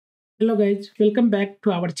Hello guys, welcome back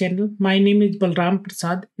to our channel. My name is Balram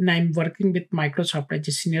Prasad and I'm working with Microsoft as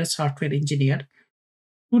a senior software engineer.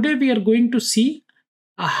 Today we are going to see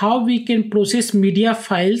how we can process media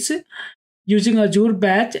files using Azure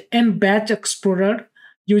Batch and Batch Explorer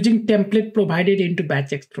using template provided into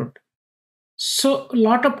Batch Explorer. So a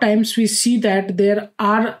lot of times we see that there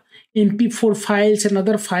are MP4 files and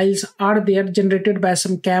other files are there generated by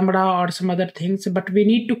some camera or some other things, but we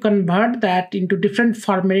need to convert that into different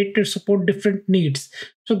format to support different needs.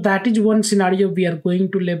 So that is one scenario we are going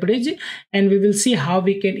to leverage, and we will see how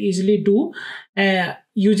we can easily do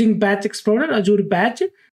using Batch Explorer, Azure Batch.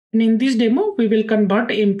 And in this demo, we will convert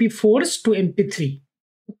MP4s to MP3.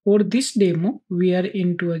 For this demo, we are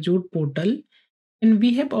into Azure portal. And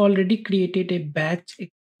we have already created a batch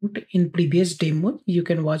account in previous demo. You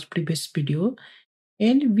can watch previous video.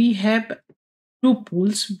 And we have two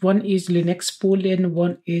pools. One is Linux pool and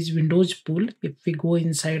one is Windows pool. If we go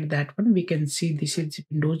inside that one, we can see this is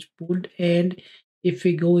Windows pool. And if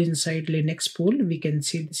we go inside Linux pool, we can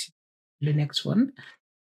see this Linux one.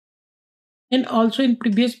 And also in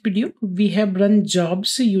previous video, we have run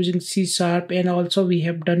jobs using C# and also we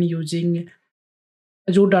have done using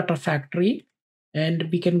Azure Data Factory. And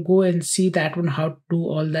we can go and see that one, how to do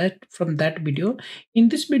all that from that video. In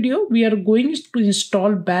this video, we are going to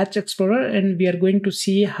install Batch Explorer and we are going to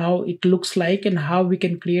see how it looks like and how we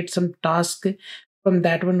can create some task from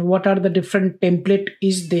that one. What are the different template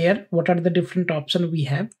is there? What are the different options we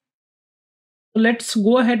have? So let's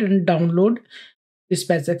go ahead and download this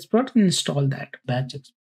Batch Explorer and install that Batch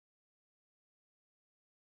Explorer.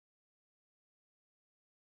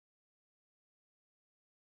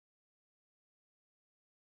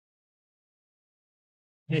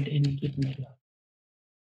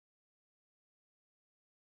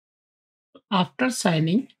 After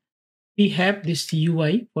signing, we have this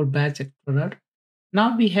UI for Batch Explorer.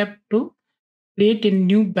 Now we have to create a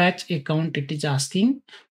new batch account, it is asking,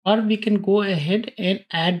 or we can go ahead and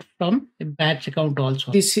add from a batch account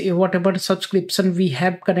also. This whatever subscription we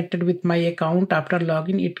have connected with my account, after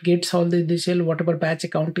login, it gets all the detail, whatever batch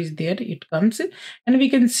account is there, it comes, and we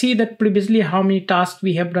can see that previously how many tasks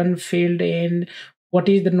we have run, failed, and what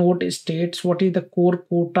is the node states, what is the core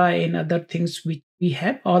quota and other things which we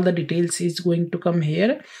have. All the details is going to come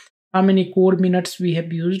here. How many core minutes we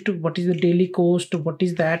have used, what is the daily cost, what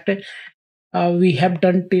is that we have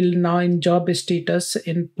done till now in job status.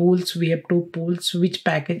 In pools, we have two pools, which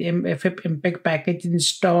package FFmpeg package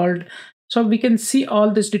installed. So we can see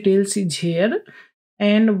all these details is here.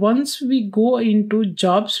 And once we go into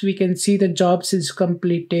jobs, we can see the jobs is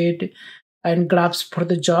completed and graphs for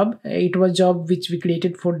the job. It was job which we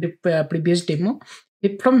created for the previous demo.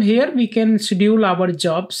 From here, we can schedule our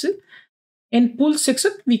jobs. In pool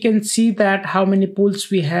section, we can see that how many pools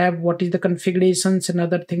we have, what is the configurations and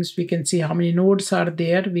other things. We can see how many nodes are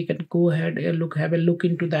there. We can go ahead and have a look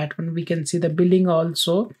into that one. We can see the billing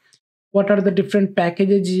also. What are the different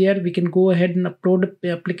packages here? We can go ahead and upload the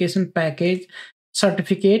application package,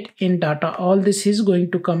 certificate, in data. All this is going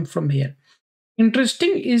to come from here.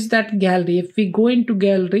 Interesting is that gallery. If we go into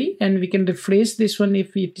gallery and we can refresh this one,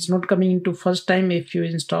 if it is not coming into first time, if you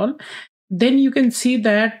install, then you can see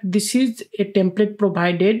that this is a template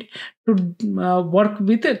provided to work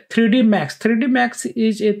with a 3D Max. 3D Max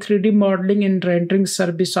is a 3D modeling and rendering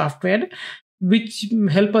service software which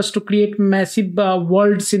help us to create massive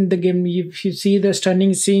worlds in the game. If you see the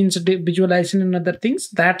stunning scenes, visualization and other things,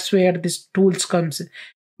 that's where this tools comes.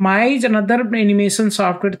 Maya is another animation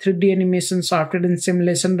software, 3D animation software and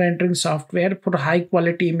simulation rendering software for high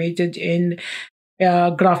quality images and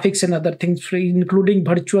graphics and other things, including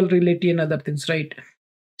virtual reality and other things, right?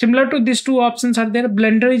 Similar to these two options are there.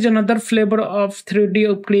 Blender is another flavor of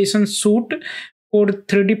 3D creation suite for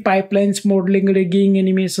 3D pipelines, modeling, rigging,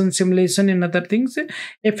 animation, simulation and other things.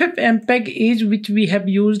 FFmpeg is which we have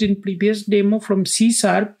used in previous demo from C#,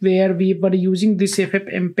 where we were using this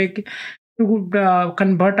FFmpeg to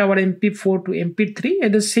convert our MP4 to MP3.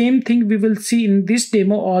 And the same thing we will see in this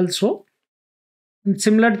demo also. And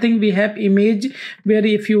similar thing, we have image, where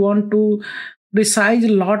if you want to resize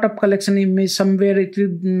a lot of collection image, somewhere it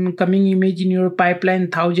is coming image in your pipeline,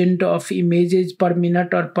 1,000 of images per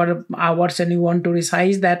minute or per hours, and you want to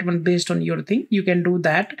resize that one based on your thing, you can do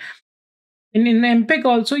that. And in MPEG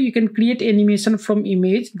also, you can create animation from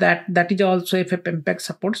image. That is also FFmpeg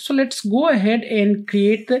support. So let's go ahead and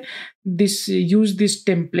create this, use this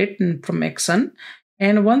template from action.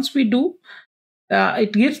 And once we do,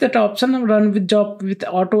 it gives that option of run with job with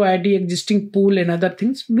auto ID, existing pool and other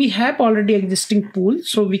things. We have already existing pool,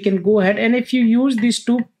 so we can go ahead. And if you use these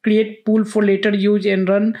two create pool for later use and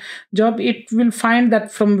run job, it will find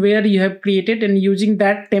that from where you have created, and using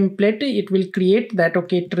that template it will create that,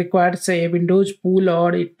 okay, it requires a Windows pool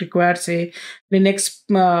or it requires a Linux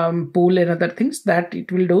pool and other things that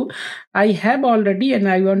it will do. I have already and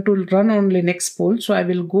I want to run on Linux pool, so I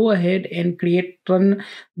will go ahead and create run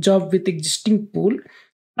job with existing pool.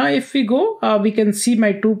 Now if we go, we can see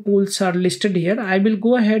my two pools are listed here. I will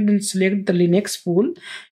go ahead and select the Linux pool,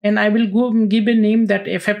 and I will go give a name that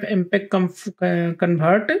ffmpeg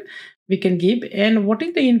convert we can give. And what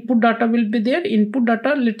is the input data will be there? Input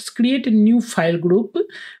data, let's create a new file group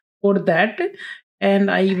for that, and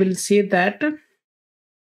I will say that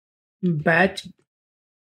batch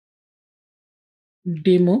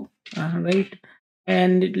demo, right,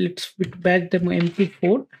 and let's put batch demo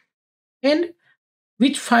mp4, and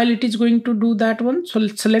which file it is going to do that one. So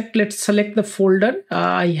let's select the folder.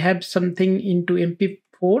 I have something into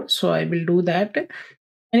mp4, so I will do that,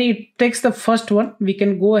 and it takes the first one. We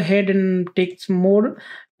can go ahead and take some more,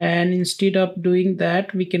 and instead of doing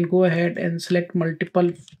that we can go ahead and select multiple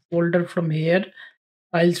folder from here,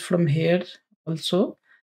 files from here also.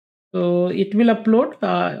 So it will upload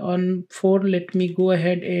on 4. Let me go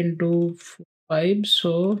ahead and do 5.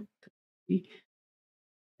 So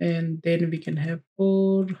and then we can have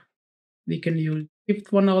 4. We can use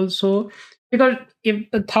 5th one also, because if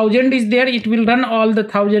the 1000 is there, it will run all the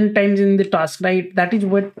 1000 times in the task, right? That is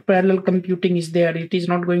what parallel computing is there. It is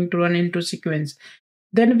not going to run into sequence.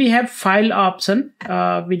 Then we have file option.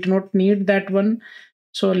 We do not need that one,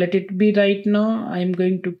 so let it be. Right now I'm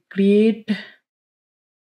going to create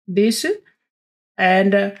this,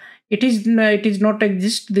 and it is not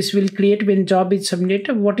exist. This will create when job is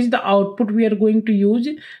submitted. What is the output we are going to use?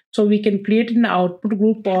 So we can create an output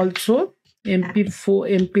group also,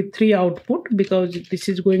 mp4 mp3 output, because this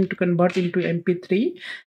is going to convert into mp3.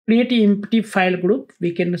 Create an empty file group.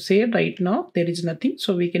 We can say right now there is nothing,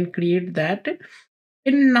 so we can create that.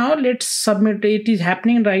 And now let's submit. It is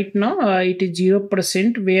happening right now. It is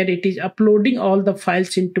 0%, where it is uploading all the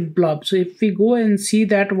files into blob. So if we go and see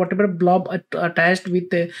that whatever blob attached with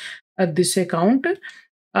this account,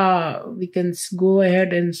 we can go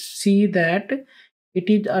ahead and see that it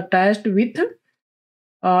is attached with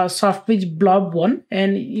Software blob 1,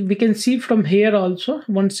 and we can see from here also.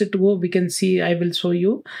 Once it go, we can see, I will show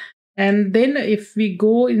you. And then if we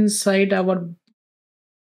go inside our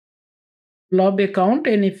blob account,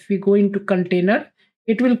 and if we go into container,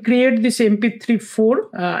 it will create this mp3 4,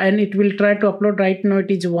 and it will try to upload. Right now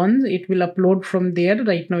it is 1. It will upload from there.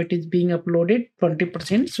 Right now it is being uploaded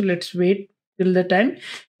 20%. So let's wait till the time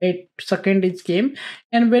 8 seconds is came,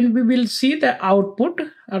 and when we will see the output,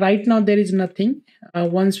 right now there is nothing.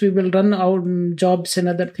 Once we will run our jobs and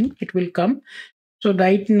other thing, it will come. So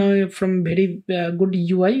right now from very good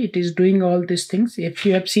UI, it is doing all these things. If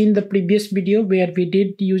you have seen the previous video where we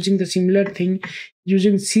did using the similar thing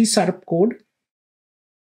using C# code.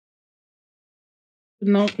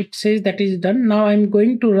 Now it says that is done. Now I'm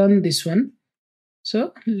going to run this one.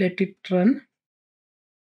 So let it run.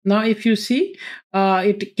 Now if you see,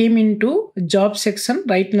 it came into job section.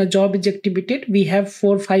 Right now job is activated. We have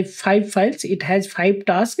 5 files. It has 5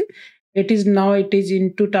 tasks. It is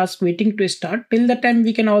into task waiting to start. Till the time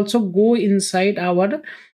we can also go inside our,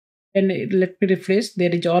 and let me refresh,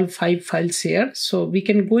 there is all 5 files here. So we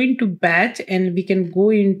can go into batch, and we can go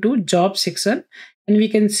into job section, and we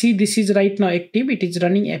can see this is right now active. It is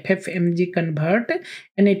running ffmg convert,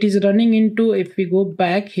 and it is running into, if we go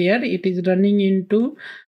back here, it is running into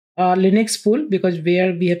Linux pool, because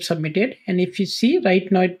where we have submitted. And if you see right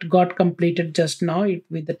now, it got completed just now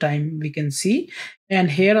with the time we can see.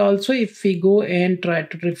 And here also, if we go and try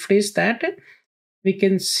to refresh that, we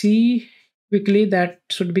can see quickly that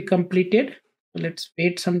should be completed. So let's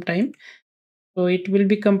wait some time. So it will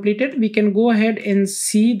be completed. We can go ahead and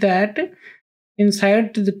see that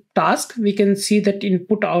inside the task, we can see that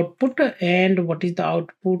input output, and what is the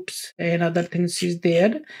outputs and other things is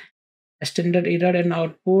there. Standard error and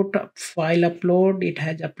output, file upload, it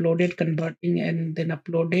has uploaded, converting, and then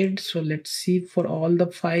uploaded. So let's see for all the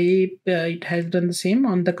 5, it has done the same.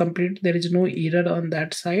 On the complete, there is no error on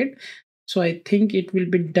that side. So I think it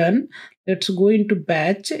will be done. Let's go into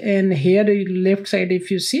batch, and here left side,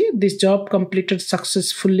 if you see, this job completed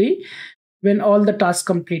successfully when all the tasks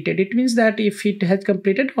completed. It means that if it has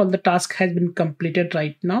completed, all the task has been completed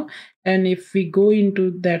right now. And if we go into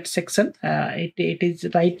that section, it is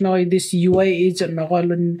right now, this UI is now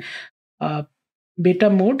in beta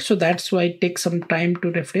mode, so that's why it takes some time to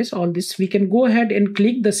refresh all this. We can go ahead and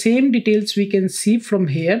click the same details. We can see from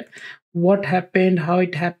here what happened, how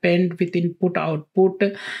it happened with input output,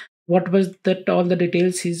 what was that, all the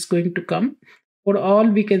details is going to come. For all,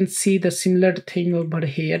 we can see the similar thing over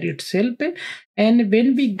here itself. And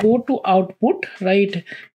when we go to output, right,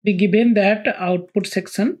 we given that output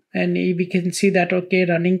section, and we can see that, okay,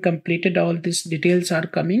 running completed, all these details are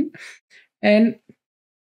coming. And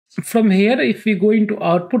from here, if we go into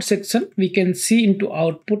output section, we can see into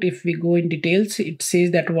output. If we go in details, it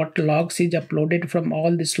says that what logs is uploaded from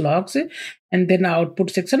all these logs. And then output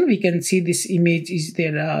section, we can see this image is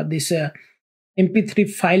there, this mp3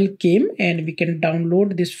 file came, and we can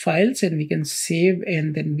download these files and we can save,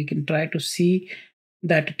 and then we can try to see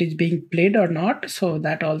that it is being played or not. So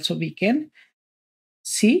that also we can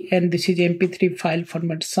see. And this is mp3 file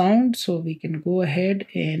format sound, so we can go ahead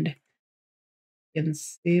and can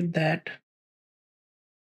save that.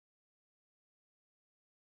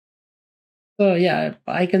 So yeah,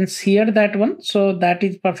 I can hear that one. So that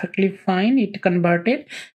is perfectly fine. It converted.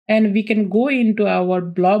 And we can go into our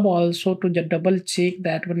blob also to double check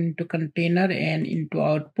that one into container and into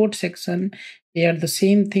output section. Here the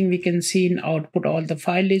same thing we can see in output, all the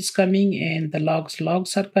file is coming and the logs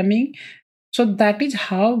are coming. So that is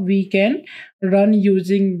how we can run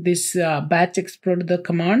using this batch explorer, the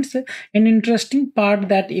commands. An interesting part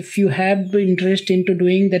that if you have interest into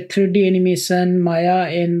doing the 3D animation, Maya,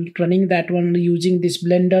 and running that one using these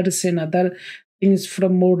blenders and other things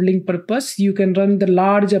from modeling purpose, you can run the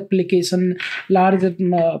large application, large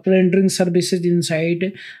rendering services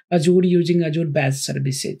inside Azure using Azure Batch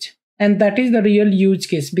services. And that is the real use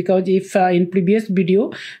case, because if in previous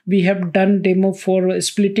video we have done demo for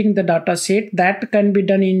splitting the data set, that can be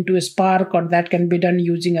done into Spark, or that can be done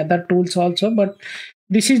using other tools also. But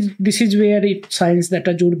this is where it shines, that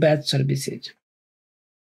Azure Batch services.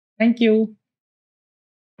 Thank you.